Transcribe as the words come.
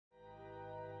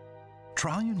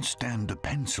Try and stand a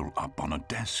pencil up on a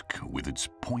desk with its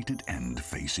pointed end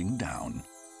facing down.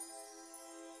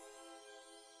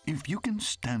 If you can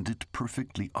stand it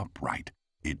perfectly upright,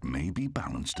 it may be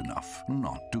balanced enough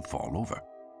not to fall over.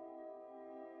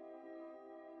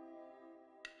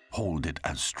 Hold it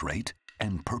as straight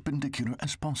and perpendicular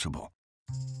as possible.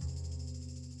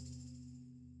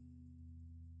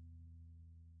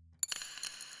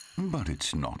 But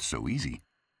it's not so easy.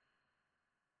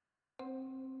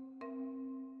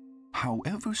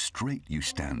 However straight you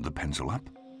stand the pencil up,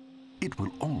 it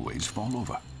will always fall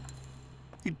over.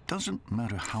 It doesn't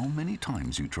matter how many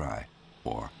times you try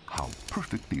or how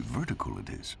perfectly vertical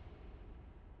it is.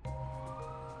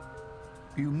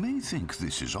 You may think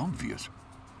this is obvious,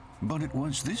 but it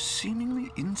was this seemingly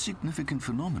insignificant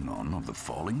phenomenon of the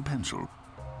falling pencil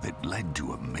that led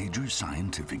to a major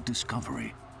scientific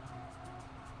discovery.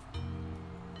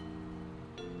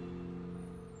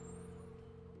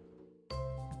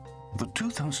 The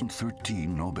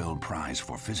 2013 Nobel Prize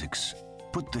for Physics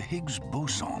put the Higgs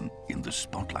boson in the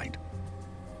spotlight.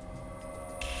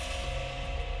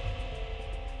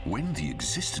 When the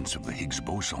existence of the Higgs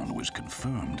boson was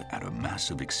confirmed at a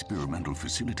massive experimental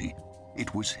facility,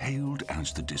 it was hailed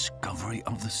as the discovery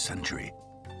of the century.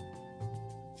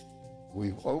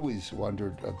 We've always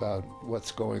wondered about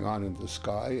what's going on in the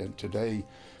sky, and today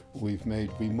we've made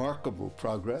remarkable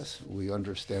progress. We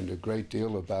understand a great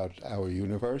deal about our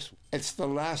universe. It's the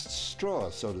last straw,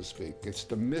 so to speak. It's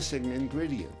the missing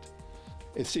ingredient.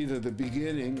 It's either the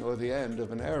beginning or the end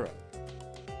of an era.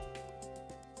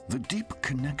 The deep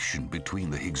connection between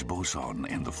the Higgs boson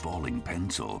and the falling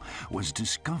pencil was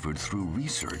discovered through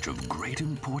research of great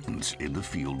importance in the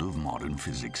field of modern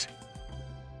physics.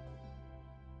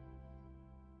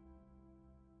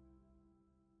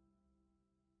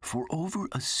 For over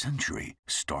a century,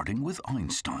 starting with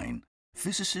Einstein,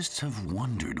 physicists have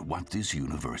wondered what this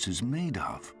universe is made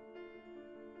of.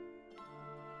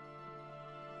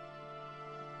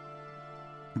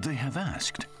 They have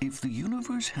asked, if the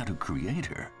universe had a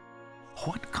creator,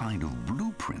 what kind of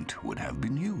blueprint would have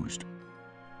been used?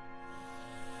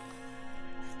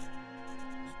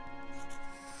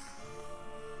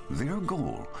 Their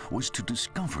goal was to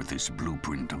discover this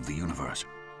blueprint of the universe,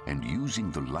 and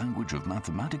using the language of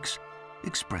mathematics,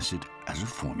 express it as a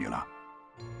formula.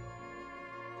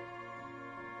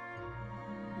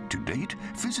 To date,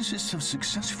 physicists have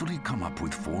successfully come up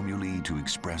with formulae to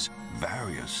express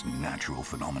various natural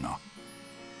phenomena.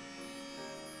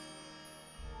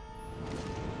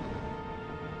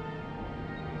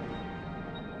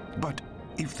 But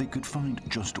if they could find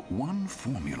just one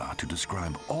formula to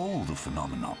describe all the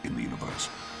phenomena in the universe,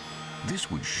 this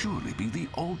would surely be the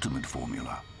ultimate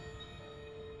formula.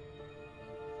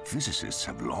 Physicists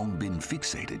have long been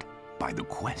fixated by the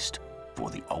quest for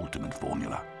the ultimate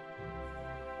formula.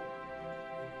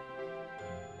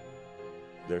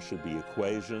 There should be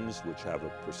equations which have a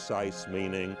precise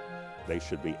meaning. They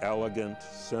should be elegant,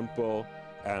 simple,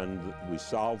 and we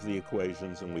solve the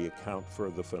equations and we account for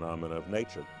the phenomena of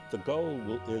nature. The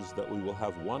goal is that we will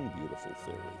have one beautiful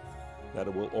theory, that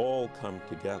it will all come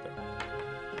together.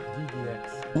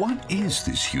 What is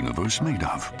this universe made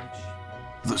of?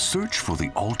 The search for the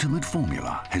ultimate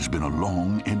formula has been a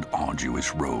long and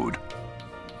arduous road.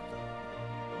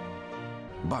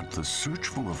 But the search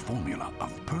for a formula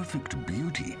of perfect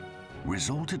beauty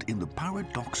resulted in the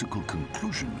paradoxical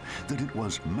conclusion that it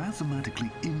was mathematically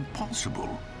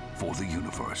impossible for the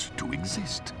universe to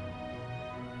exist.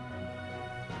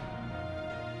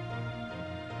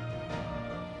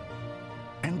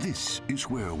 And this is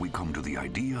where we come to the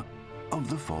idea of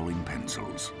the falling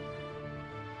pencils.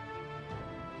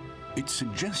 It's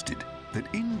suggested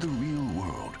that in the real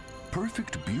world,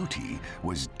 perfect beauty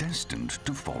was destined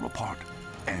to fall apart,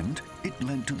 and it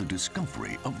led to the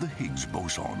discovery of the Higgs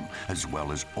boson, as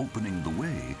well as opening the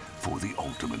way for the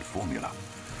ultimate formula.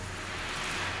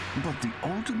 But the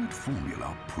ultimate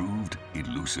formula proved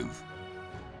elusive.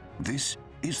 This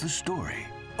is the story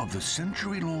of the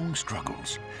century-long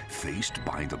struggles faced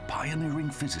by the pioneering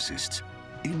physicists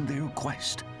in their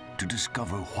quest to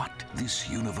discover what this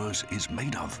universe is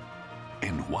made of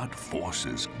and what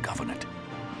forces govern it.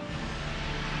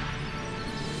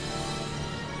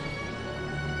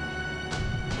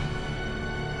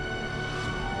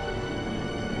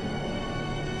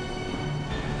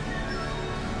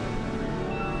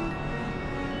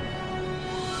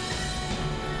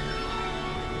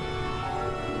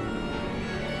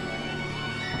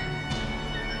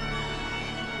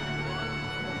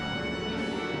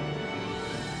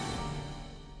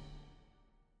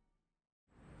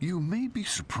 You may be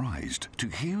surprised to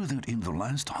hear that in the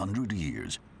last 100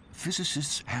 years,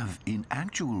 physicists have in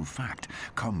actual fact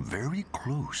come very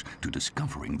close to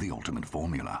discovering the ultimate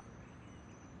formula.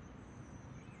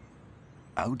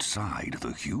 Outside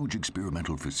the huge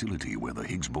experimental facility where the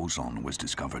Higgs boson was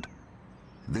discovered,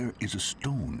 there is a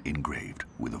stone engraved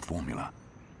with a formula.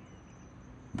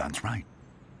 That's right.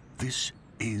 This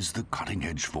is the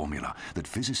cutting-edge formula that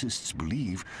physicists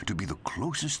believe to be the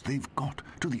closest they've got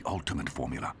to the ultimate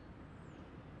formula.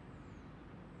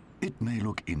 It may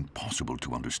look impossible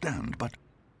to understand, but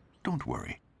don't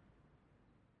worry.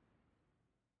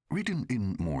 Written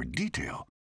in more detail,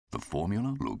 the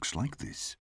formula looks like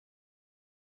this.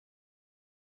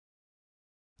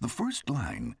 The first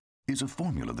line is a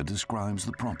formula that describes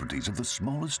the properties of the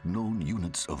smallest known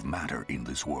units of matter in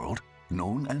this world,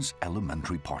 known as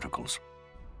elementary particles.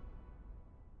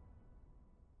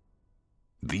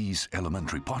 These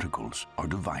elementary particles are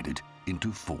divided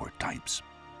into 4 types.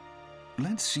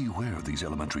 Let's see where these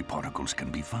elementary particles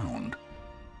can be found.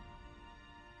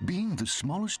 Being the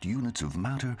smallest units of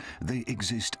matter, they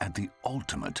exist at the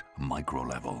ultimate micro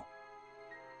level.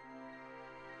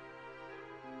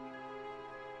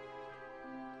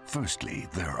 Firstly,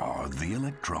 there are the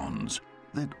electrons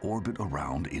that orbit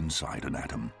around inside an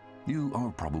atom. You are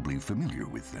probably familiar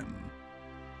with them.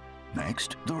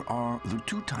 Next, there are the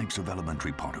 2 types of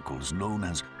elementary particles known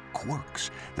as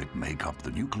quarks that make up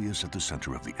the nucleus at the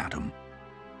center of the atom.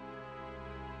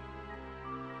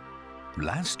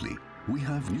 Lastly, we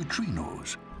have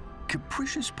neutrinos,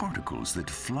 capricious particles that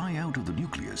fly out of the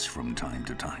nucleus from time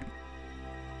to time.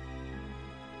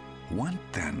 What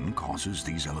then causes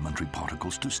these elementary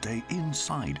particles to stay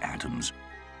inside atoms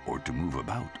or to move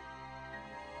about?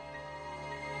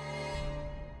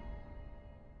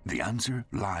 The answer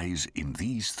lies in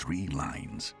these 3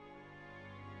 lines.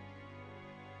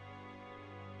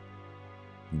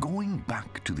 Going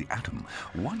back to the atom,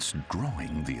 what's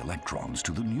drawing the electrons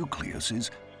to the nucleus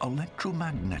is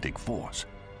electromagnetic force.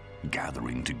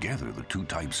 Gathering together the 2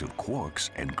 types of quarks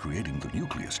and creating the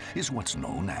nucleus is what's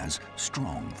known as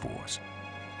strong force.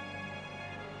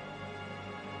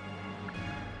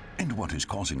 And what is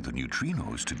causing the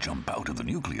neutrinos to jump out of the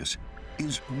nucleus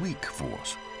is weak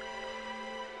force.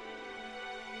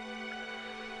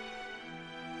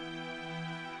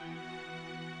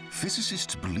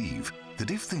 Physicists believe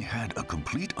that if they had a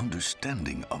complete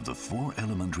understanding of the 4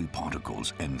 elementary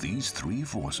particles and these 3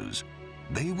 forces,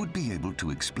 they would be able to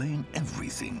explain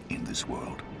everything in this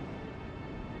world.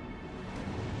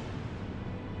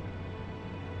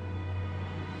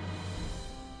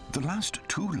 The last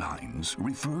 2 lines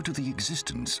refer to the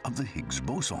existence of the Higgs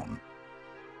boson.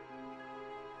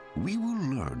 We will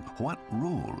learn what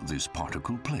role this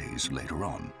particle plays later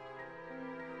on.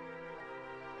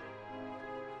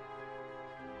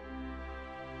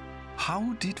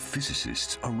 How did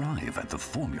physicists arrive at the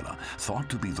formula thought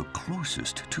to be the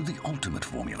closest to the ultimate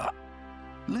formula?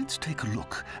 Let's take a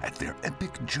look at their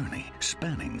epic journey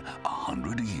spanning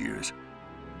 100 years.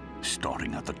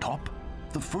 Starting at the top,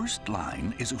 the first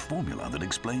line is a formula that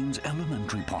explains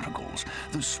elementary particles,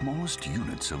 the smallest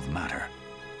units of matter.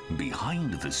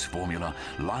 Behind this formula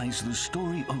lies the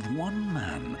story of one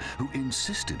man who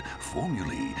insisted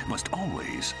formulae must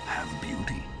always have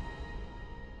beauty.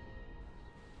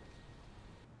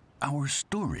 Our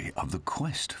story of the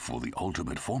quest for the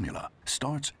ultimate formula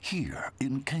starts here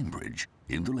in Cambridge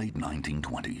in the late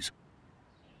 1920s.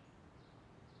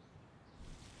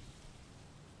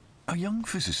 A young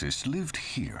physicist lived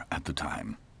here at the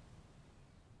time.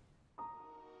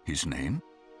 His name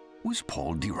was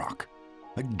Paul Dirac,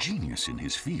 a genius in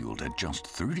his field at just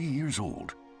 30 years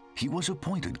old. He was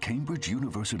appointed Cambridge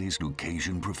University's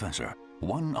Lucasian Professor,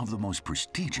 one of the most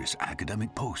prestigious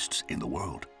academic posts in the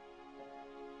world.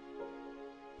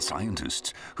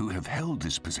 Scientists who have held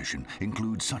this position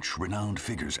include such renowned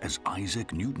figures as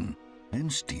Isaac Newton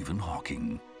and Stephen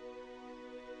Hawking.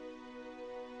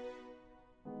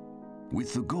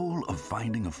 With the goal of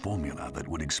finding a formula that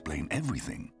would explain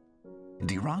everything,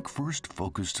 Dirac first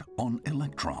focused on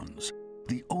electrons,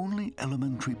 the only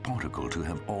elementary particle to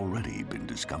have already been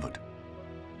discovered.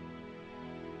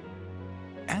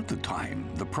 At the time,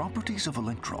 the properties of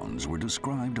electrons were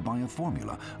described by a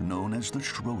formula known as the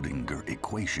Schrödinger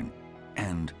equation,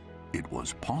 and it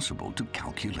was possible to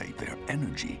calculate their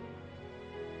energy.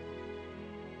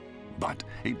 But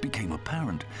it became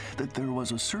apparent that there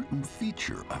was a certain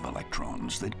feature of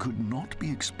electrons that could not be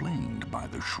explained by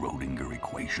the Schrödinger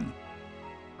equation.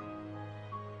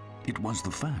 It was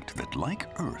the fact that, like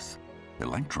Earth,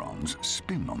 electrons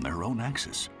spin on their own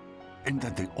axis, and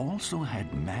that they also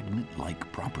had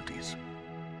magnet-like properties.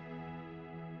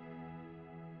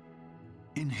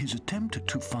 In his attempt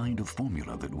to find a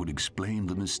formula that would explain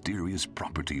the mysterious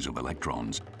properties of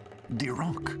electrons,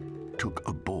 Dirac took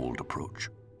a bold approach.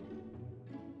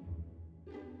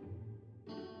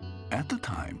 At the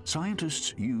time,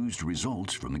 scientists used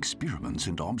results from experiments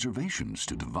and observations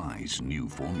to devise new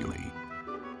formulae.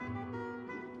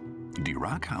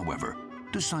 Dirac, however,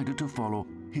 decided to follow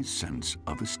his sense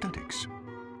of aesthetics.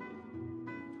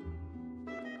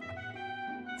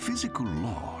 Physical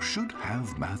law should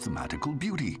have mathematical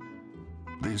beauty.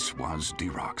 This was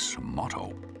Dirac's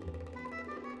motto.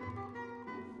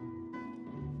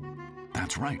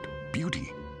 That's right,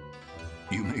 beauty.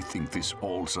 You may think this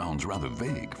all sounds rather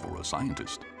vague for a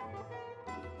scientist.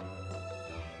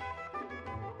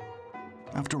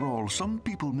 After all, some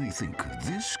people may think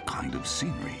this kind of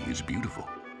scenery is beautiful,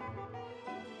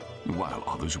 while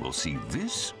others will see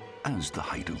this as the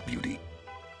height of beauty.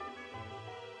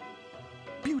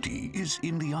 Beauty is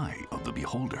in the eye of the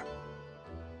beholder.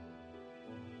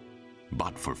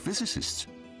 But for physicists,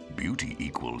 beauty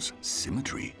equals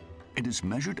symmetry. It is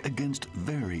measured against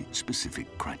very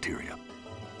specific criteria.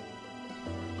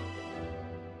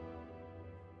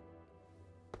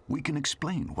 We can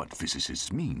explain what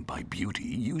physicists mean by beauty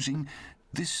using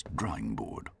this drawing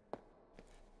board.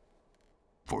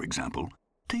 For example,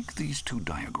 take these two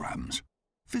diagrams.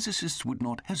 Physicists would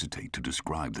not hesitate to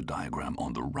describe the diagram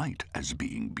on the right as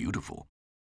being beautiful.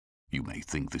 You may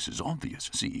think this is obvious,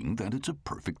 seeing that it's a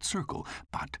perfect circle,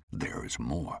 but there is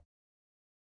more.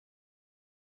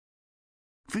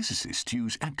 Physicists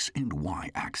use x and y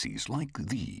axes like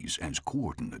these as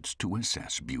coordinates to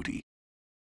assess beauty.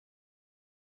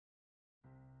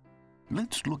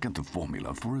 Let's look at the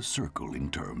formula for a circle in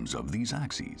terms of these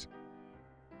axes.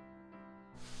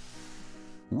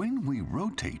 When we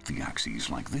rotate the axes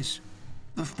like this,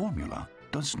 the formula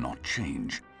does not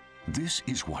change. This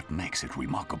is what makes it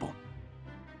remarkable.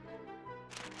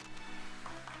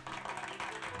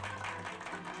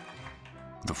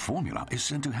 The formula is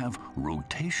said to have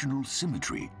rotational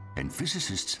symmetry, and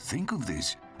physicists think of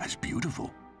this as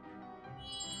beautiful.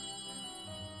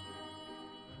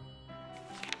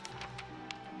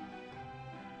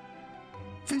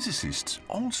 Physicists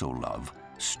also love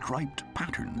striped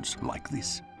patterns like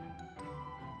this.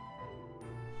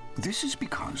 This is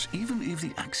because even if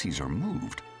the axes are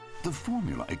moved, the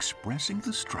formula expressing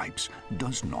the stripes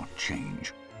does not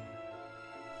change.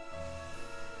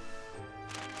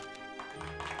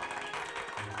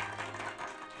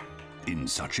 In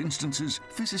such instances,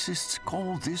 physicists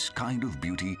call this kind of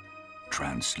beauty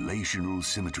translational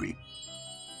symmetry.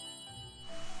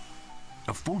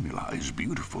 A formula is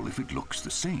beautiful if it looks the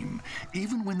same,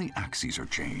 even when the axes are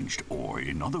changed, or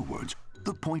in other words,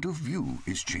 the point of view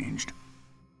is changed.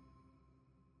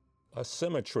 A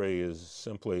symmetry is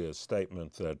simply a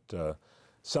statement that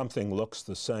something looks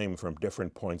the same from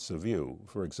different points of view.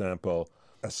 For example,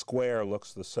 a square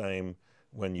looks the same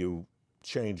when you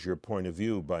change your point of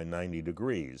view by 90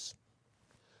 degrees.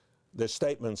 They're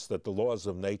statements that the laws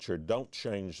of nature don't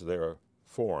change their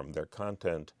form, their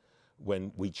content,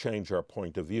 when we change our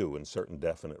point of view in certain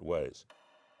definite ways.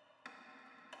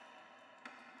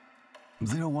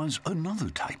 There was another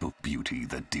type of beauty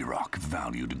that Dirac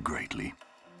valued greatly: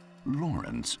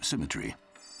 Lorentz symmetry.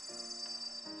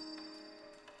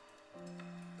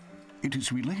 It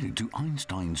is related to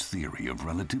Einstein's theory of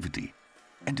relativity,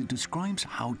 and it describes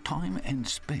how time and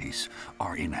space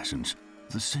are in essence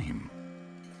the same.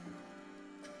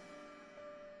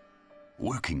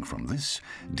 Working from this,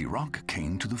 Dirac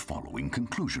came to the following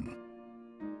conclusion.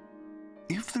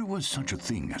 If there was such a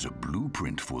thing as a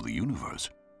blueprint for the universe,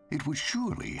 it would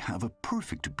surely have a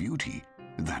perfect beauty.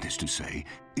 That is to say,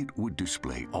 it would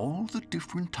display all the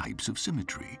different types of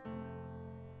symmetry.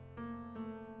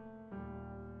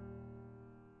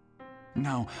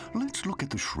 Now, let's look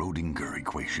at the Schrödinger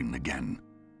equation again.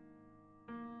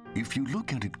 If you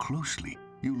look at it closely,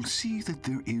 you'll see that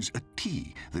there is a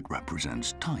t that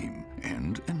represents time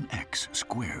and an x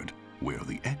squared, where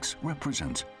the x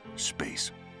represents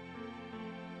space.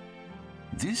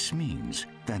 This means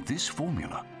that this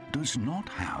formula does not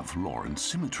have Lorentz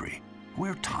symmetry,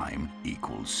 where time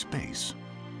equals space.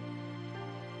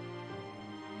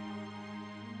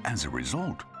 As a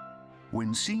result,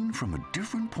 when seen from a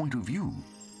different point of view,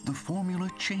 the formula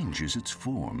changes its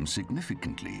form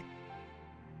significantly.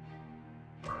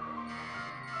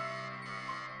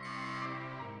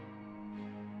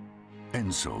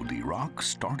 And so Dirac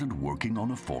started working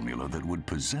on a formula that would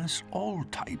possess all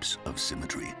types of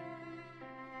symmetry.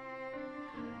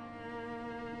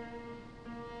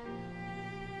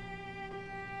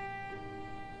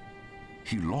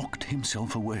 He locked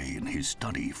himself away in his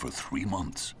study for 3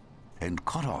 months, and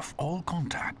cut off all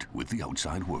contact with the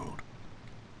outside world.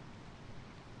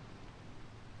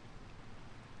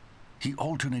 He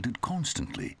alternated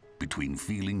constantly between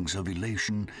feelings of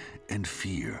elation and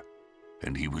fear,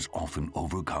 and he was often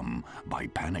overcome by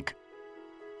panic.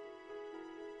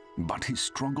 But his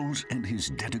struggles and his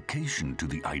dedication to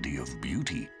the idea of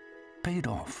beauty paid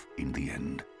off in the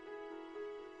end.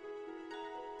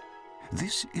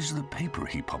 This is the paper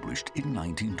he published in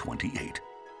 1928.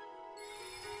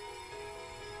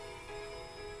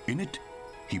 In it,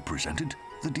 he presented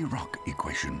the Dirac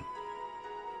equation.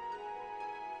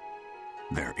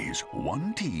 There is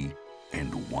one T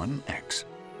and one X.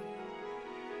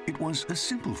 It was a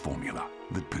simple formula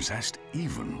that possessed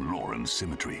even Lorentz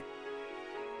symmetry.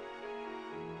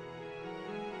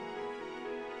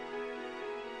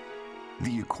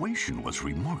 The equation was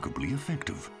remarkably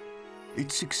effective.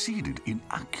 It succeeded in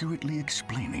accurately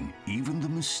explaining even the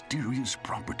mysterious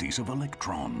properties of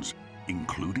electrons,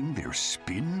 including their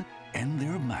spin and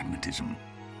their magnetism.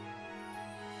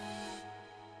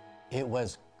 It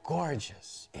was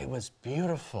gorgeous. It was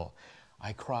beautiful.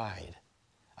 I cried.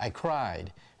 I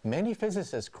cried. Many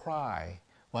physicists cry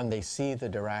when they see the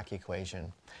Dirac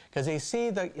equation, because they see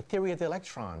the theory of the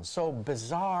electron, so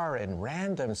bizarre and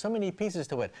random, so many pieces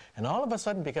to it, and all of a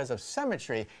sudden, because of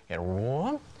symmetry, it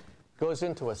goes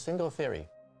into a single theory.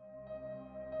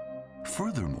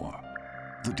 Furthermore,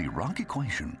 the Dirac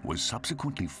equation was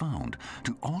subsequently found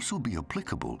to also be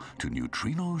applicable to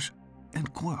neutrinos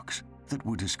and quarks that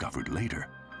were discovered later.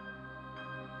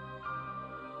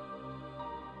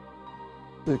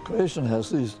 The equation has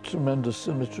these tremendous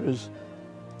symmetries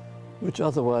which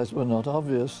otherwise were not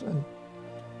obvious, and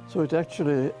so it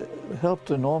actually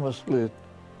helped enormously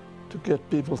to get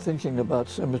people thinking about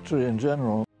symmetry in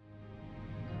general.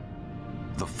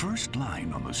 The first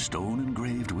line on the stone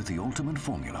engraved with the ultimate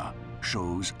formula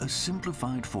shows a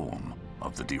simplified form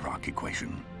of the Dirac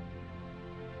equation.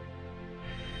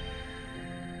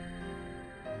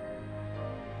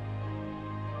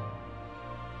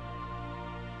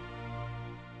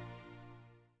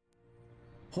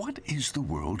 What is the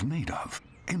world made of,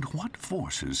 and what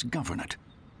forces govern it?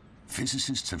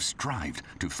 Physicists have strived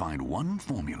to find one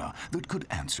formula that could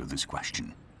answer this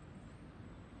question.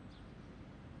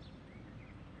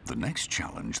 The next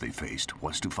challenge they faced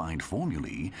was to find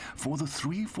formulae for the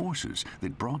three forces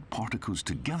that brought particles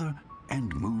together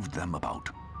and moved them about.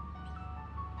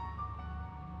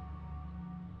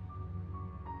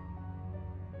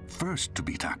 First to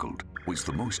be tackled was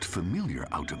the most familiar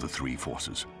out of the three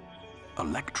forces: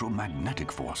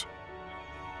 electromagnetic force.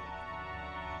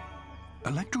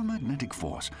 Electromagnetic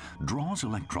force draws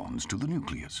electrons to the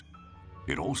nucleus.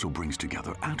 It also brings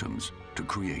together atoms to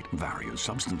create various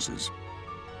substances.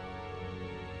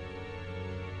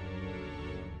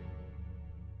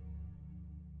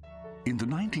 In the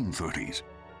 1930s,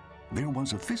 there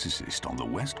was a physicist on the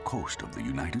west coast of the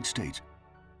United States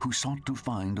who sought to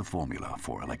find a formula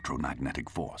for electromagnetic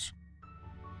force.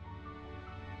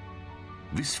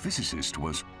 This physicist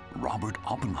was Robert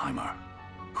Oppenheimer,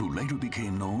 who later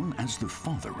became known as the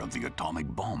father of the atomic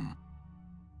bomb.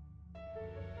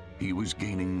 He was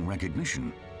gaining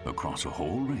recognition across a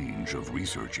whole range of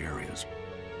research areas.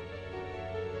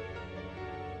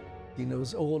 He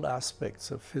knows all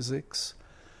aspects of physics.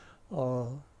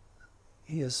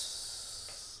 He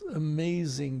has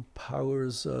amazing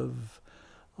powers of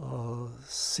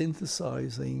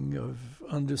synthesizing, of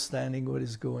understanding what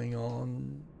is going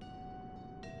on.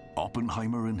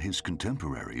 Oppenheimer and his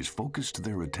contemporaries focused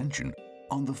their attention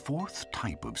on the fourth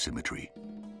type of symmetry,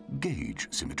 gauge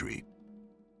symmetry.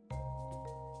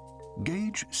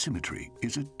 Gauge symmetry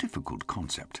is a difficult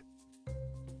concept.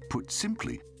 Put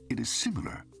simply, it is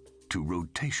similar to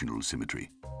rotational symmetry.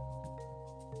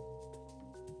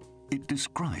 It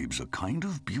describes a kind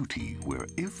of beauty where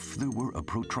if there were a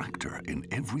protractor in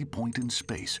every point in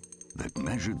space that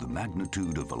measured the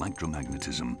magnitude of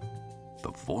electromagnetism,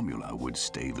 the formula would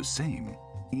stay the same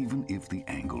even if the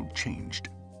angle changed.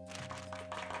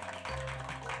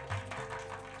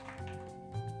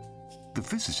 The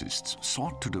physicists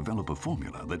sought to develop a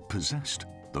formula that possessed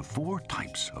the four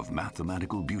types of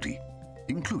mathematical beauty,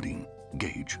 including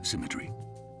gauge symmetry.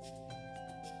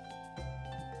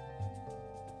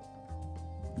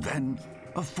 Then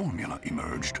a formula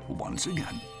emerged once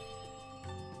again.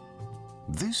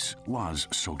 This was,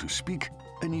 so to speak,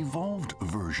 an evolved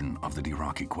version of the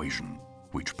Dirac equation,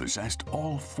 which possessed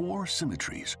all four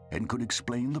symmetries and could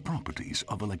explain the properties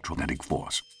of electromagnetic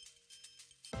force.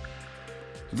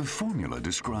 The formula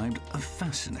described a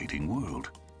fascinating world.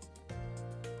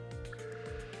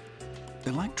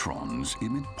 Electrons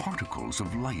emit particles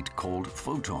of light called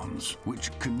photons,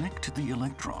 which connect the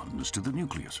electrons to the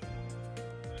nucleus.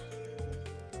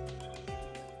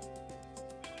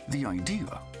 The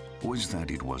idea was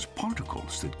that it was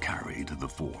particles that carried the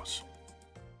force.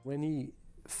 When he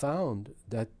found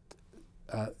that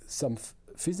some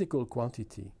physical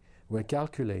quantity were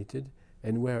calculated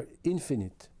and were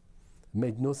infinite,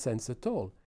 made no sense at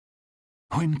all.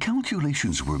 When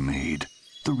calculations were made,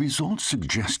 the results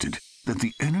suggested that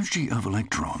the energy of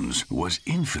electrons was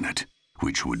infinite,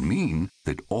 which would mean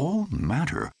that all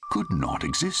matter could not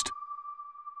exist.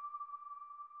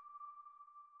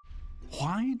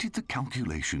 Why did the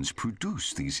calculations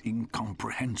produce these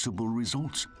incomprehensible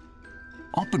results?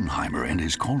 Oppenheimer and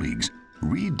his colleagues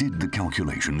redid the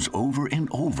calculations over and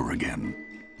over again,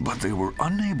 but they were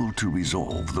unable to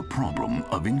resolve the problem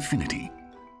of infinity.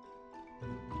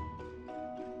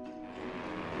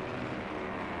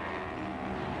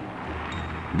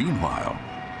 Meanwhile,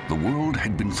 the world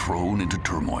had been thrown into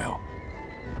turmoil.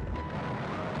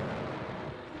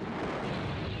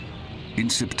 In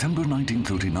September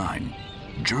 1939,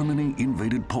 Germany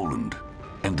invaded Poland,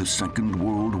 and the Second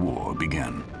World War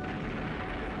began.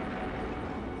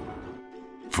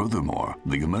 Furthermore,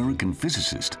 the American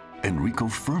physicist Enrico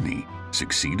Fermi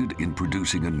succeeded in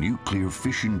producing a nuclear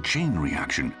fission chain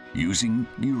reaction using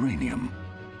uranium.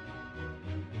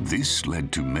 This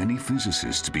led to many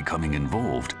physicists becoming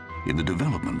involved in the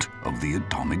development of the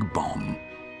atomic bomb.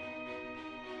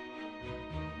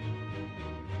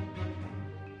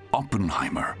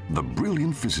 Oppenheimer, the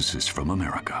brilliant physicist from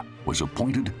America, was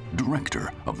appointed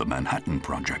director of the Manhattan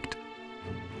Project.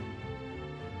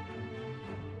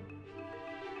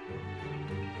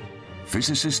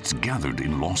 Physicists gathered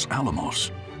in Los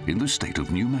Alamos, in the state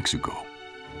of New Mexico.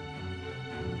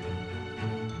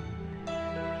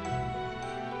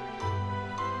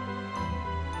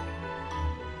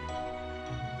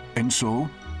 And so,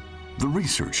 the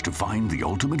research to find the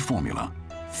ultimate formula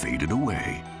faded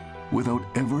away without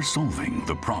ever solving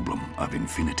the problem of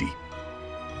infinity.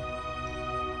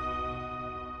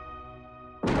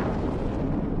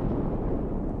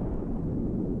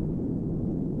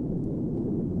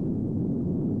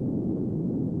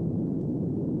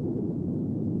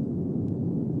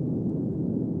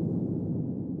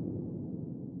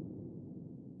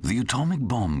 The atomic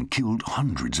bomb killed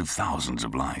hundreds of thousands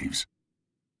of lives.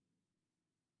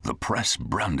 The press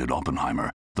branded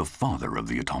Oppenheimer the father of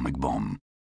the atomic bomb.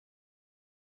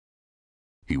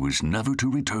 He was never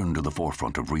to return to the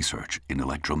forefront of research in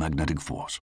electromagnetic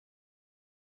force.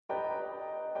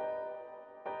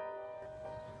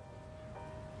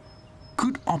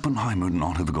 Could Oppenheimer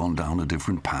not have gone down a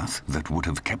different path that would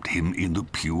have kept him in the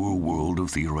pure world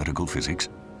of theoretical physics?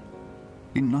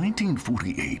 In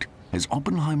 1948, as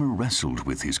Oppenheimer wrestled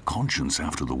with his conscience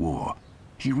after the war,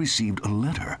 he received a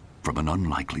letter from an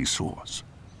unlikely source.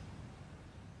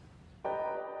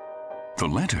 The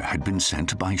letter had been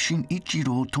sent by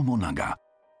Shinichiro Tomonaga,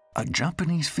 a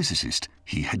Japanese physicist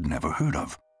he had never heard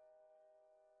of.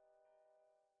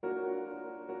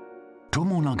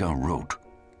 Tomonaga wrote,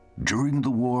 "During the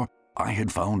war, I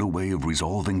had found a way of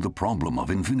resolving the problem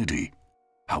of infinity.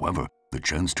 However, the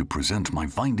chance to present my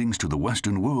findings to the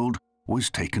Western world was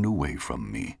taken away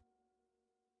from me."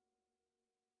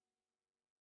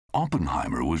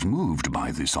 Oppenheimer was moved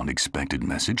by this unexpected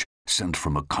message sent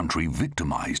from a country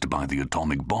victimized by the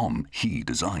atomic bomb he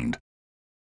designed.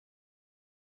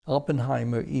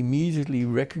 Oppenheimer immediately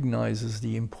recognizes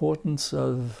the importance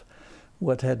of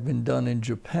what had been done in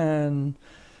Japan,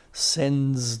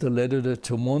 sends the letter that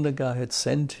Tomonaga had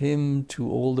sent him to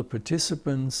all the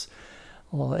participants,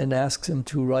 and asks him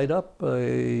to write up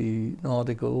an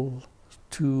article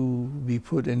to be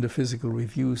put in the Physical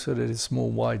Review so that it's more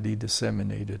widely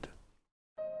disseminated.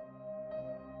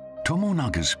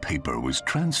 Tomonaga's paper was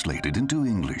translated into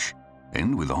English,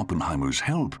 and with Oppenheimer's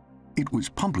help, it was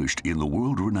published in the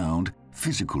world-renowned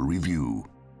Physical Review.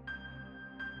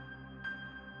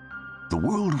 The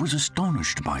world was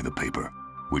astonished by the paper,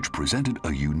 which presented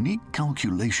a unique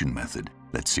calculation method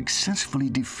that successfully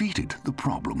defeated the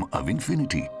problem of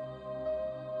infinity.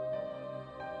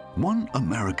 One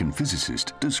American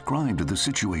physicist described the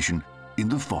situation in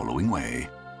the following way.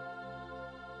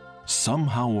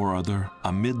 Somehow or other,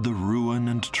 amid the ruin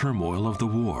and turmoil of the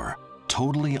war,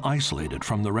 totally isolated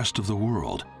from the rest of the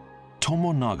world,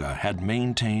 Tomonaga had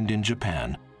maintained in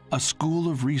Japan a school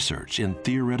of research in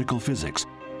theoretical physics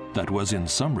that was in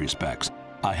some respects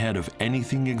ahead of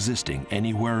anything existing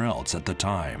anywhere else at the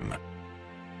time.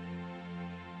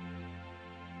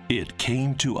 It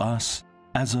came to us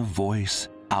as a voice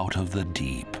out of the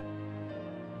deep.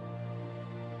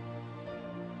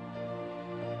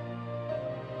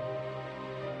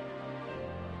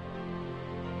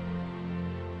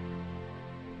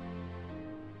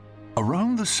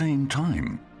 Around the same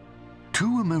time,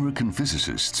 two American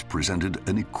physicists presented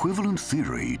an equivalent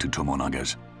theory to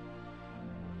Tomonaga's.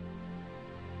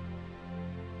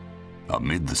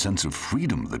 Amid the sense of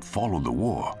freedom that followed the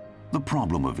war, the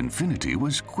problem of infinity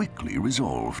was quickly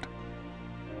resolved.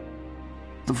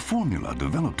 The formula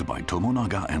developed by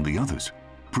Tomonaga and the others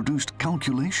produced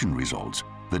calculation results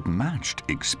that matched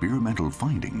experimental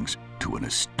findings to an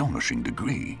astonishing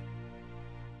degree.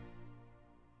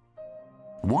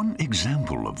 One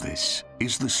example of this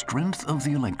is the strength of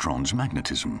the electron's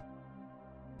magnetism.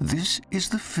 This is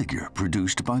the figure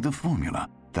produced by the formula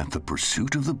that the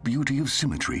pursuit of the beauty of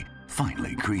symmetry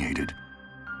finally created.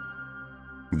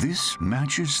 This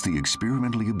matches the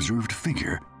experimentally observed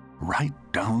figure right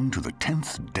down to the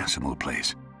 10th decimal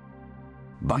place.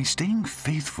 By staying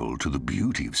faithful to the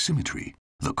beauty of symmetry,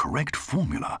 the correct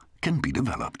formula can be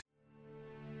developed.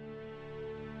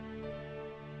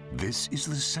 This is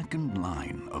the second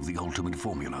line of the ultimate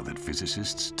formula that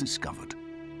physicists discovered.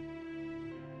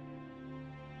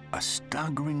 A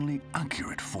staggeringly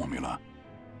accurate formula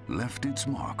left its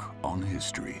mark on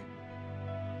history.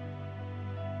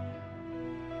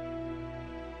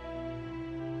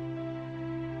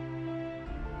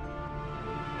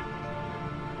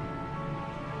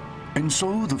 And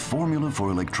so the formula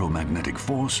for electromagnetic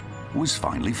force was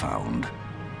finally found.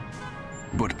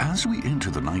 But as we enter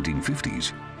the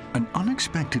 1950s, an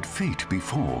unexpected fate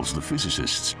befalls the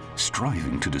physicists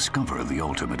striving to discover the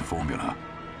ultimate formula.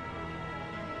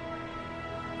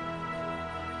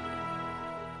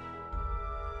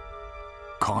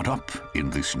 Caught up in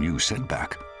this new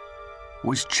setback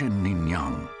was Chen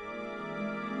Ningyan.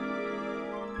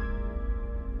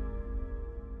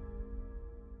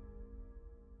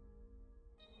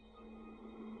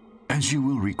 As you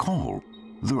will recall,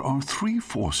 there are three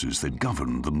forces that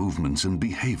govern the movements and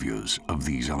behaviors of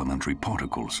these elementary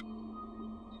particles.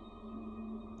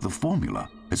 The formula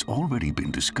has already been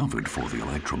discovered for the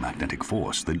electromagnetic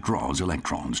force that draws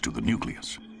electrons to the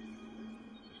nucleus.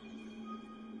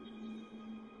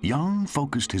 Yang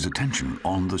focused his attention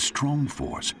on the strong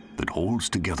force that holds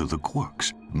together the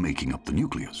quarks making up the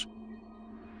nucleus.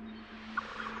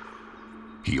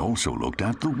 He also looked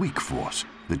at the weak force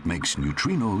that makes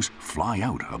neutrinos fly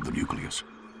out of the nucleus.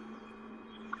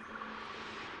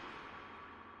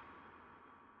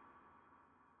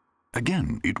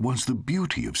 Again, it was the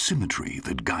beauty of symmetry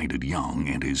that guided Yang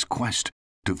in his quest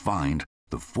to find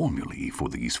the formulae for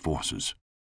these forces.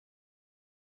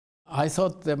 I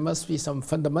thought there must be some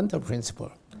fundamental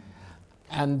principle.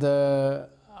 And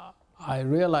I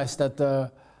realized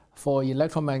that for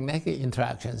electromagnetic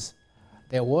interactions,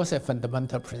 there was a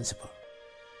fundamental principle.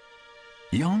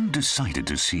 Yang decided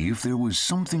to see if there was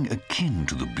something akin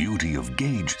to the beauty of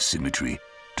gauge symmetry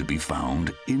to be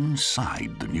found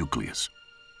inside the nucleus.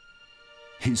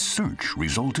 His search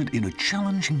resulted in a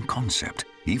challenging concept,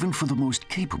 even for the most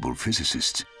capable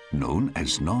physicists, known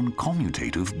as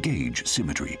non-commutative gauge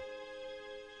symmetry.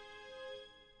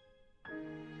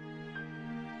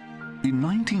 In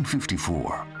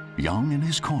 1954, Yang and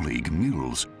his colleague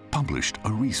Mills published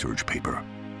a research paper.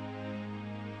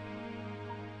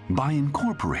 By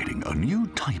incorporating a new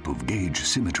type of gauge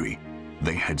symmetry,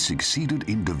 they had succeeded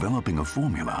in developing a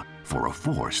formula for a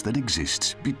force that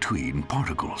exists between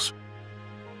particles.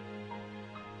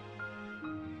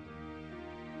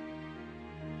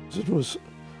 It was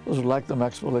like the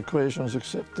Maxwell equations,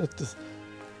 except that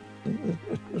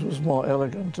it was more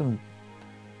elegant and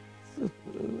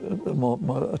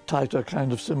a tighter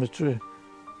kind of symmetry.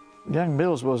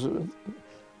 Yang-Mills was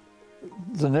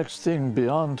the next thing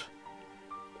beyond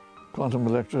quantum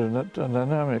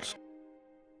electrodynamics.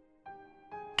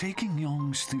 Taking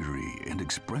Young's theory and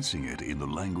expressing it in the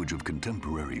language of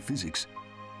contemporary physics,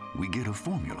 we get a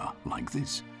formula like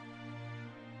this.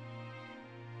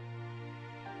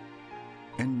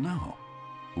 And now,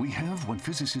 we have what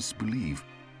physicists believe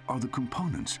are the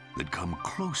components that come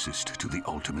closest to the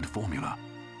ultimate formula,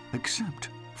 except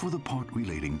for the part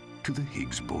relating to the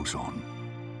Higgs boson.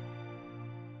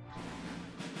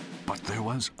 But there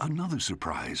was another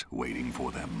surprise waiting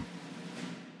for them.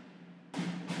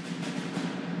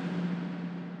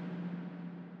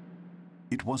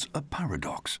 It was a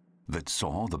paradox that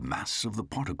saw the mass of the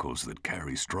particles that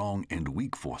carry strong and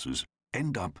weak forces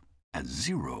end up as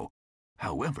zero,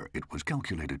 however it was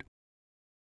calculated.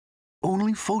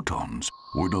 Only photons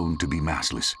were known to be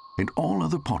massless, and all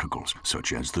other particles,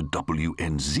 such as the W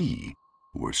and Z,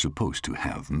 were supposed to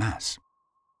have mass.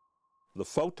 The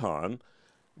photon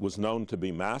was known to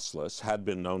be massless, had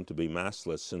been known to be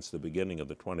massless since the beginning of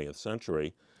the 20th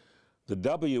century. The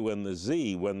W and the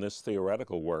Z, when this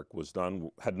theoretical work was done,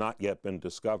 had not yet been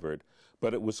discovered,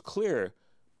 but it was clear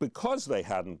because they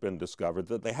hadn't been discovered,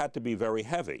 that they had to be very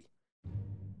heavy.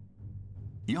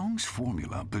 Young's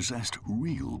formula possessed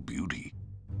real beauty.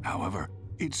 However,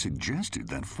 it suggested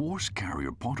that force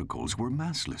carrier particles were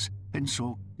massless, and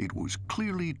so it was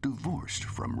clearly divorced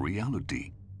from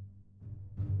reality.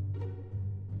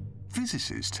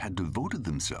 Physicists had devoted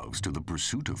themselves to the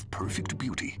pursuit of perfect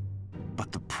beauty,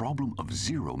 but the problem of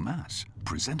zero mass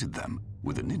presented them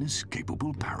with an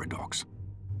inescapable paradox.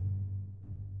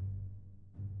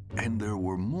 And there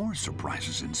were more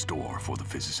surprises in store for the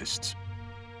physicists.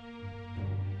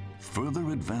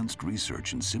 Further advanced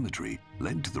research in symmetry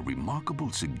led to the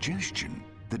remarkable suggestion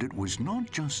that it was not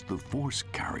just the force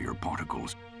carrier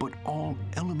particles, but all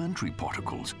elementary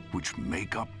particles, which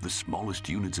make up the smallest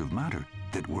units of matter,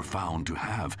 that were found to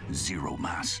have zero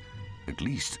mass, at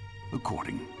least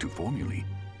according to formulae.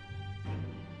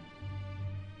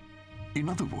 In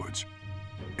other words,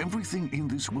 everything in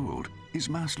this world is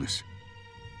massless.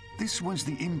 This was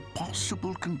the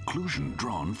impossible conclusion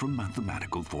drawn from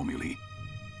mathematical formulae.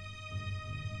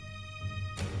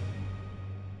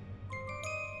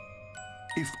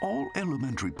 If all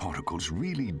elementary particles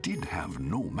really did have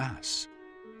no mass,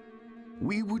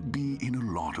 we would be in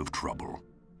a lot of trouble.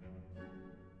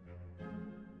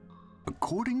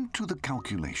 According to the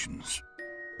calculations,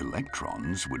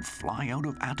 electrons would fly out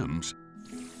of atoms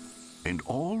and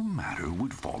all matter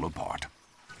would fall apart.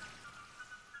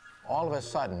 All of a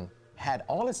sudden, had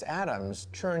all its atoms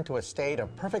turned to a state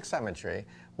of perfect symmetry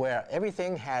where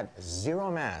everything had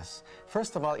zero mass,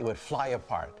 first of all, it would fly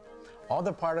apart. All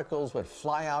the particles would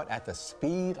fly out at the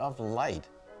speed of light.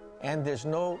 And there's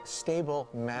no stable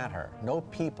matter, no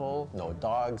people, no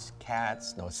dogs,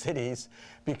 cats, no cities,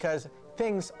 because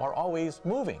things are always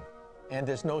moving, and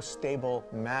there's no stable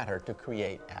matter to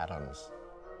create atoms.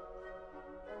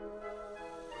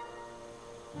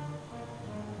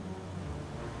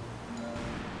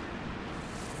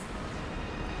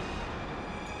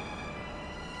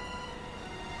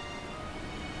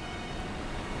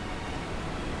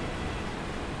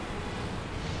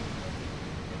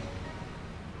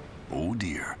 Oh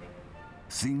dear,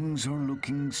 things are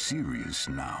looking serious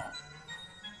now.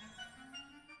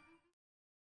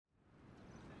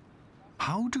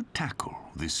 How to tackle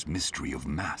this mystery of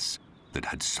mass that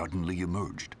had suddenly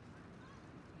emerged?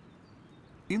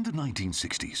 In the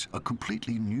 1960s, a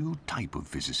completely new type of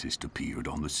physicist appeared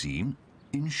on the scene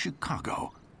in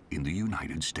Chicago, in the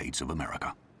United States of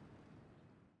America.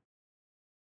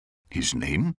 His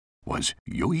name was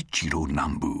Yoichiro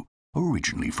Nambu,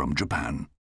 originally from Japan.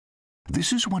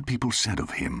 This is what people said of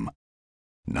him.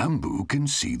 Nambu can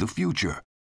see the future.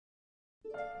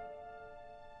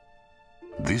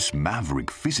 This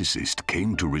maverick physicist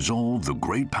came to resolve the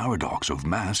great paradox of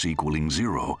mass equaling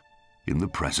zero in the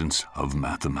presence of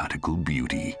mathematical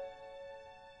beauty.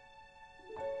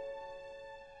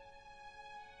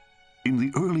 In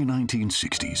the early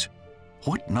 1960s,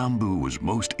 what Nambu was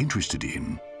most interested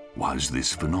in was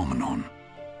this phenomenon.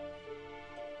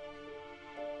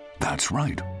 That's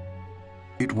right.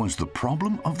 It was the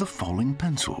problem of the falling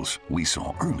pencils we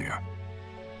saw earlier.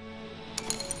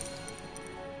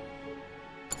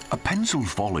 A pencil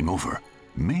falling over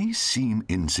may seem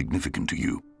insignificant to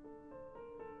you,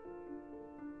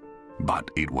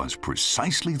 but it was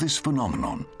precisely this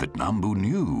phenomenon that Nambu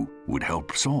knew would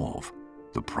help solve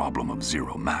the problem of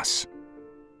zero mass.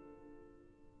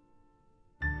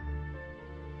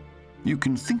 You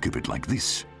can think of it like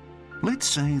this. Let's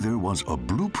say there was a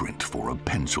blueprint for a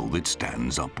pencil that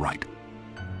stands upright.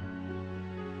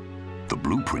 The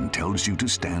blueprint tells you to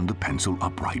stand the pencil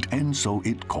upright, and so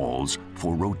it calls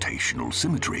for rotational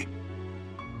symmetry.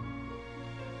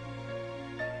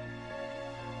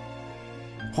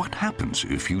 What happens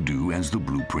if you do as the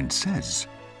blueprint says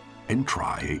and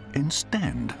try and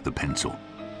stand the pencil?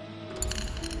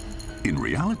 In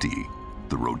reality,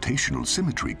 the rotational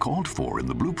symmetry called for in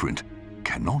the blueprint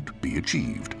cannot be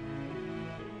achieved.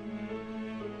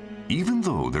 Even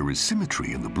though there is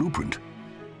symmetry in the blueprint,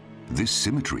 this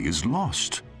symmetry is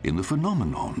lost in the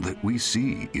phenomenon that we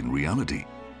see in reality.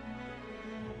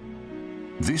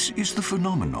 This is the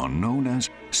phenomenon known as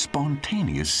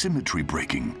spontaneous symmetry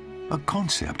breaking, a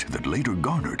concept that later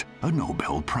garnered a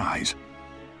Nobel Prize.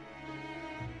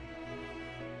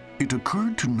 It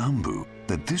occurred to Nambu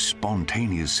that this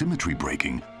spontaneous symmetry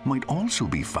breaking might also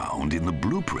be found in the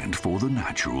blueprint for the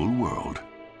natural world.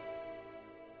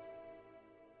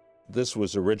 This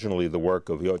was originally the work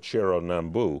of Yoichiro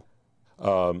Nambu,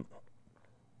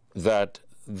 that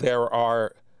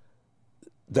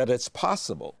it's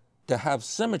possible to have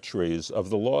symmetries of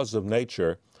the laws of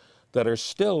nature that are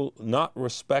still not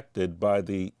respected by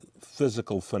the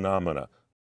physical phenomena.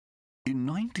 In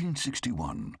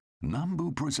 1961,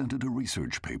 Nambu presented a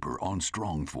research paper on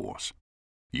strong force.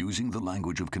 Using the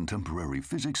language of contemporary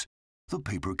physics, the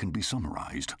paper can be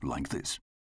summarized like this.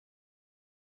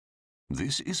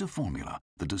 This is a formula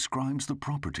that describes the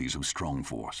properties of strong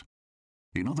force.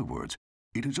 In other words,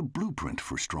 it is a blueprint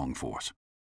for strong force.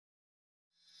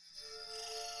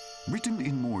 Written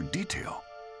in more detail,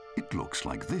 it looks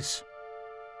like this.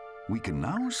 We can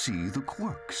now see the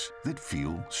quirks that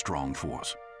feel strong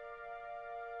force.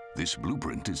 This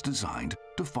blueprint is designed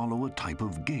to follow a type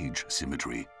of gauge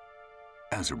symmetry.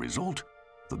 As a result,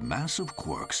 the mass of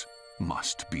quirks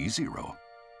must be zero.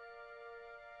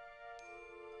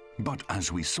 But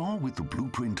as we saw with the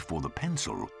blueprint for the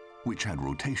pencil, which had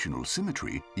rotational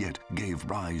symmetry, yet gave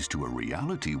rise to a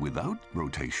reality without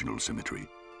rotational symmetry,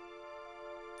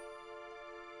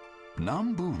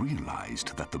 Nambu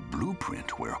realized that the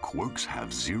blueprint where quirks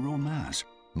have zero mass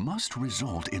must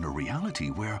result in a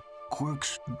reality where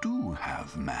quirks do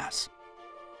have mass.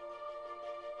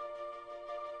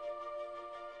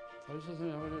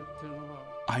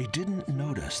 I didn't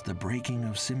notice the breaking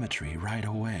of symmetry right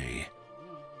away.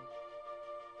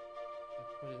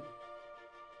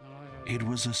 It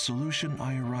was a solution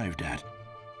I arrived at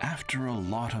after a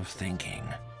lot of thinking.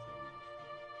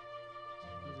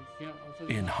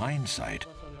 In hindsight,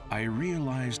 I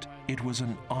realized it was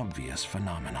an obvious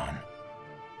phenomenon.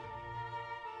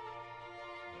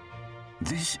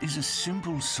 This is a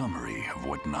simple summary of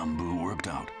what Nambu worked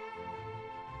out.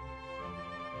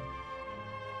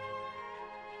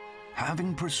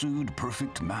 Having pursued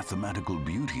perfect mathematical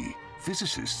beauty,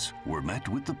 physicists were met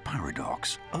with the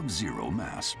paradox of zero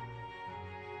mass.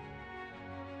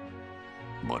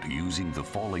 But using the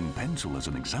falling pencil as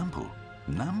an example,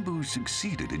 Nambu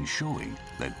succeeded in showing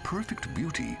that perfect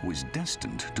beauty was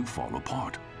destined to fall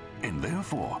apart, and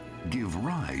therefore give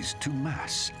rise to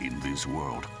mass in this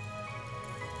world.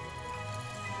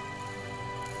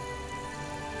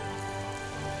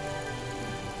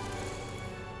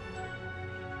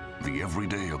 The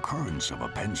everyday occurrence of a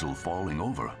pencil falling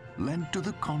over led to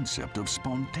the concept of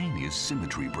spontaneous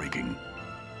symmetry breaking.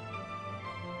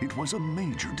 It was a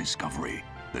major discovery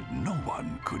that no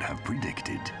one could have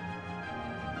predicted.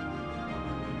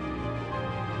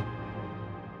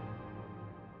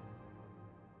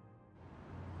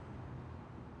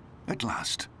 At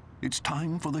last, it's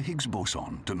time for the Higgs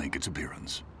boson to make its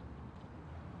appearance.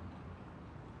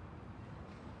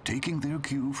 Taking their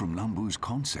cue from Nambu's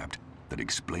concept that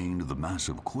explained the mass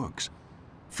of quirks,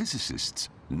 physicists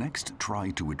next try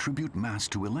to attribute mass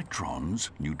to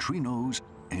electrons, neutrinos,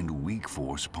 and weak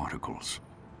force particles.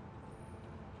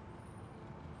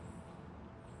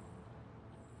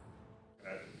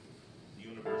 At the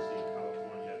University of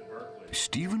California at Berkeley,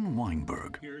 Steven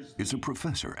Weinberg is a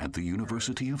professor at the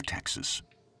University of Texas.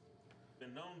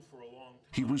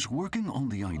 He was working on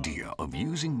the idea of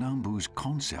using Nambu's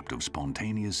concept of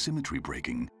spontaneous symmetry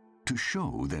breaking to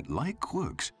show that, like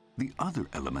quirks, the other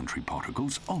elementary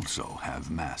particles also have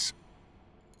mass.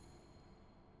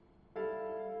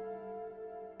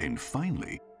 And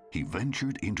finally, he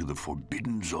ventured into the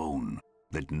forbidden zone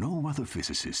that no other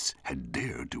physicists had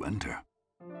dared to enter.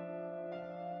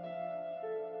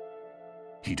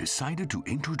 He decided to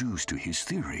introduce to his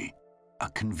theory a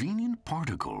convenient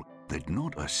particle that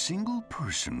not a single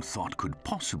person thought could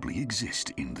possibly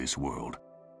exist in this world.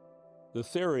 The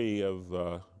theory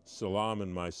of Salam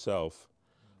and myself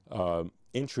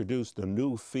introduced a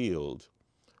new field,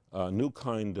 a new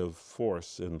kind of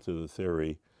force into the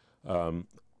theory,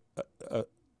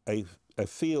 a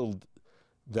field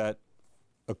that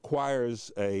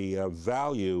acquires a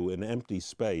value in empty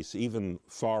space, even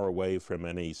far away from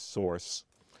any source,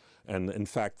 and in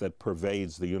fact that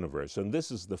pervades the universe. And this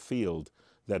is the field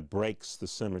that breaks the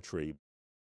symmetry.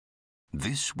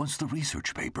 This was the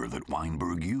research paper that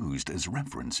Weinberg used as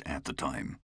reference at the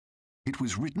time. It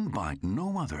was written by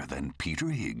no other than Peter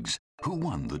Higgs, who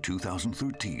won the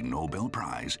 2013 Nobel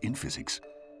Prize in Physics.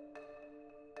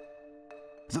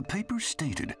 The paper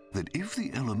stated that if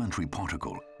the elementary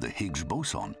particle, the Higgs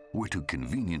boson, were to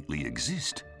conveniently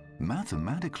exist,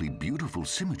 mathematically beautiful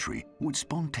symmetry would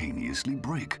spontaneously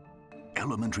break.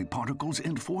 Elementary particles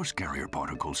and force carrier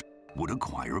particles would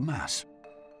acquire mass.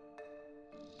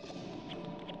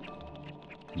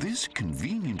 This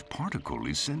convenient particle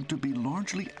is said to be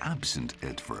largely absent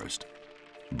at first,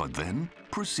 but then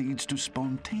proceeds to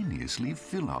spontaneously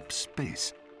fill up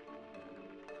space.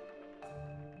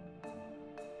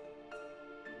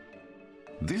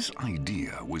 This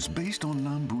idea was based on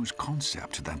Nambu's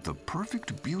concept that the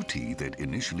perfect beauty that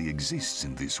initially exists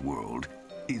in this world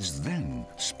is then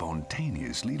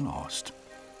spontaneously lost.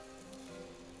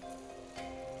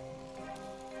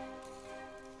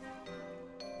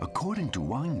 According to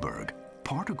Weinberg,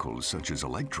 particles such as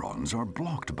electrons are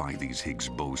blocked by these Higgs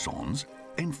bosons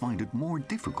and find it more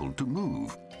difficult to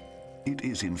move. It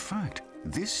is, in fact,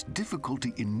 this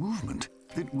difficulty in movement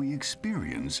that we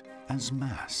experience as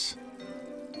mass.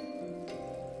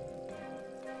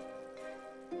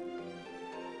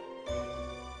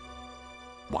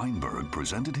 Weinberg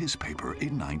presented his paper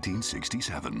in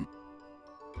 1967.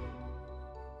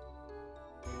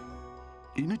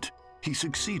 In it, he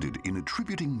succeeded in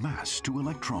attributing mass to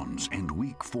electrons and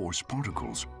weak force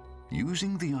particles,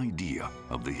 using the idea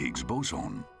of the Higgs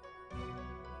boson.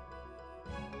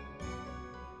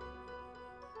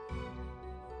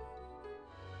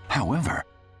 However,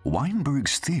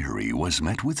 Weinberg's theory was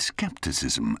met with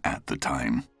skepticism at the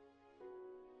time.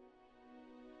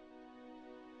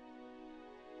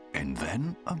 And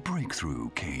then a breakthrough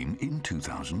came in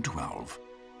 2012.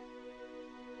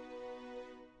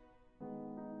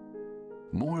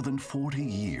 More than 40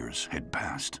 years had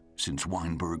passed since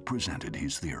Weinberg presented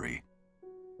his theory.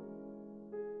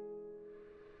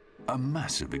 A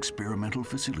massive experimental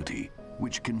facility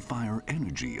which can fire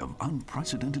energy of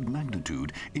unprecedented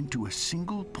magnitude into a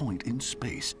single point in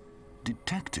space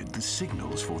detected the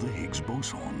signals for the Higgs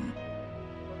boson.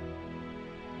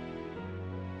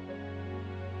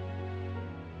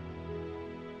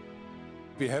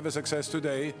 We have a success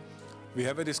today, we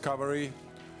have a discovery,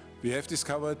 we have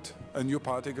discovered a new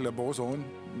particle, a boson,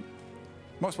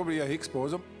 most probably a Higgs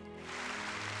boson.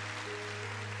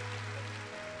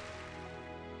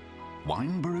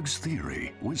 Weinberg's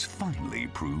theory was finally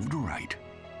proved right.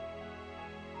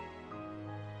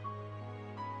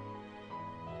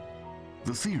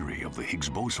 The theory of the Higgs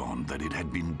boson that it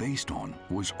had been based on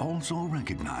was also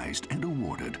recognized and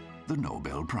awarded the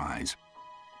Nobel Prize.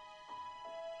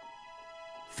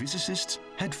 Physicists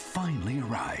had finally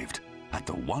arrived at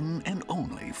the one and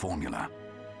only formula.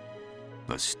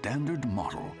 The standard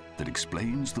model that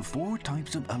explains the 4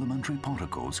 types of elementary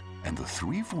particles and the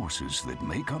 3 forces that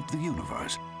make up the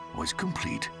universe was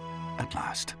complete at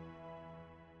last.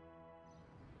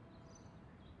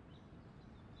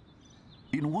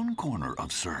 In one corner of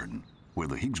CERN, where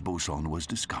the Higgs boson was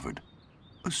discovered,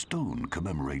 a stone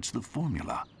commemorates the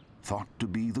formula thought to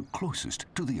be the closest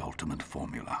to the ultimate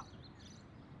formula.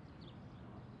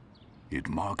 It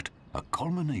marked a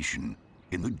culmination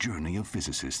in the journey of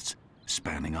physicists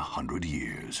spanning 100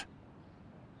 years.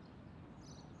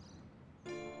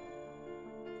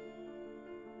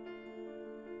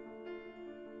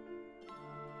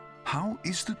 How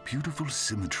is the beautiful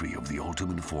symmetry of the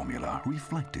ultimate formula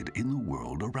reflected in the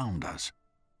world around us?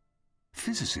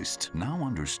 Physicists now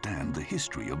understand the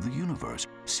history of the universe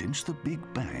since the Big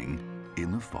Bang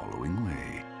in the following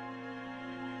way.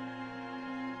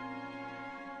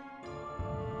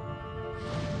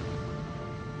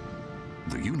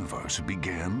 The universe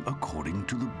began according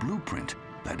to the blueprint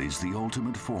that is the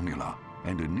ultimate formula,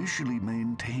 and initially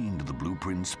maintained the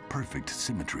blueprint's perfect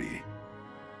symmetry.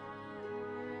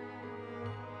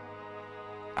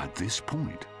 At this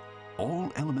point,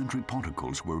 all elementary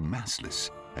particles were massless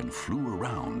and flew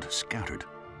around scattered.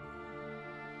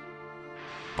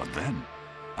 But then,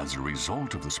 as a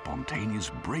result of the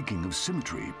spontaneous breaking of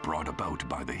symmetry brought about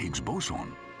by the Higgs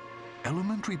boson,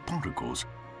 elementary particles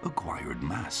acquired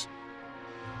mass.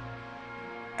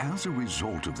 As a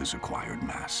result of this acquired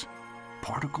mass,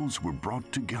 particles were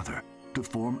brought together to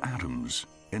form atoms,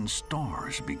 and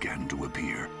stars began to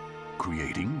appear,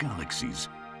 creating galaxies.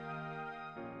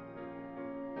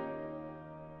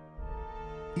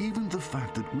 Even the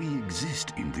fact that we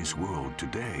exist in this world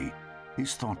today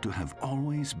is thought to have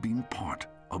always been part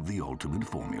of the ultimate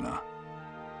formula.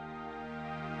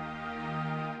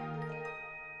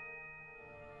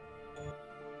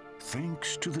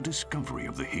 Thanks to the discovery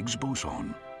of the Higgs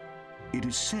boson, it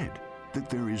is said that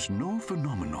there is no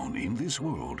phenomenon in this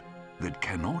world that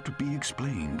cannot be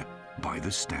explained by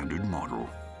the Standard Model.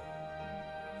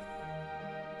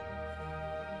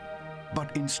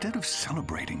 But instead of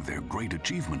celebrating their great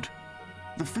achievement,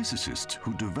 the physicists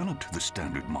who developed the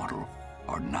Standard Model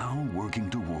are now working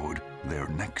toward their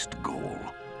next goal.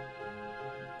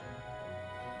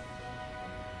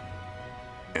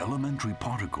 Elementary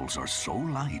particles are so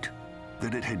light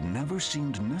that it had never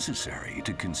seemed necessary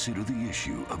to consider the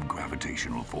issue of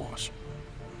gravitational force.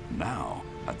 Now,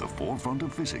 at the forefront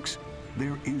of physics,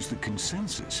 there is the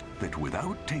consensus that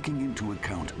without taking into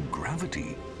account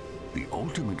gravity, the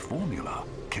ultimate formula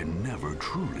can never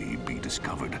truly be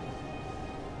discovered.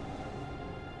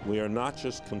 We are not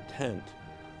just content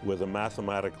with a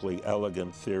mathematically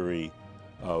elegant theory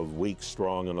of weak,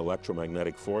 strong, and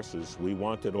electromagnetic forces. We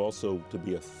want it also to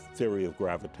be a theory of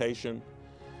gravitation.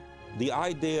 The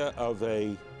idea of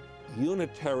a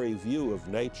unitary view of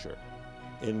nature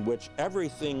in which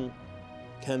everything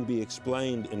can be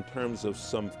explained in terms of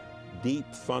some deep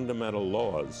fundamental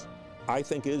laws, I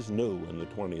think is new in the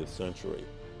 20th century.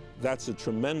 That's a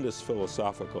tremendous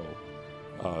philosophical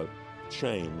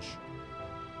change,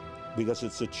 because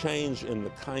it's a change in the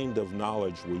kind of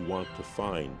knowledge we want to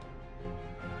find.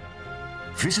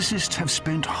 Physicists have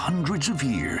spent hundreds of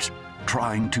years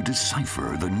trying to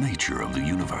decipher the nature of the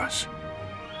universe.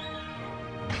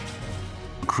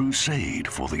 Crusade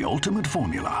for the ultimate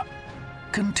formula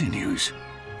continues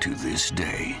to this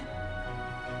day.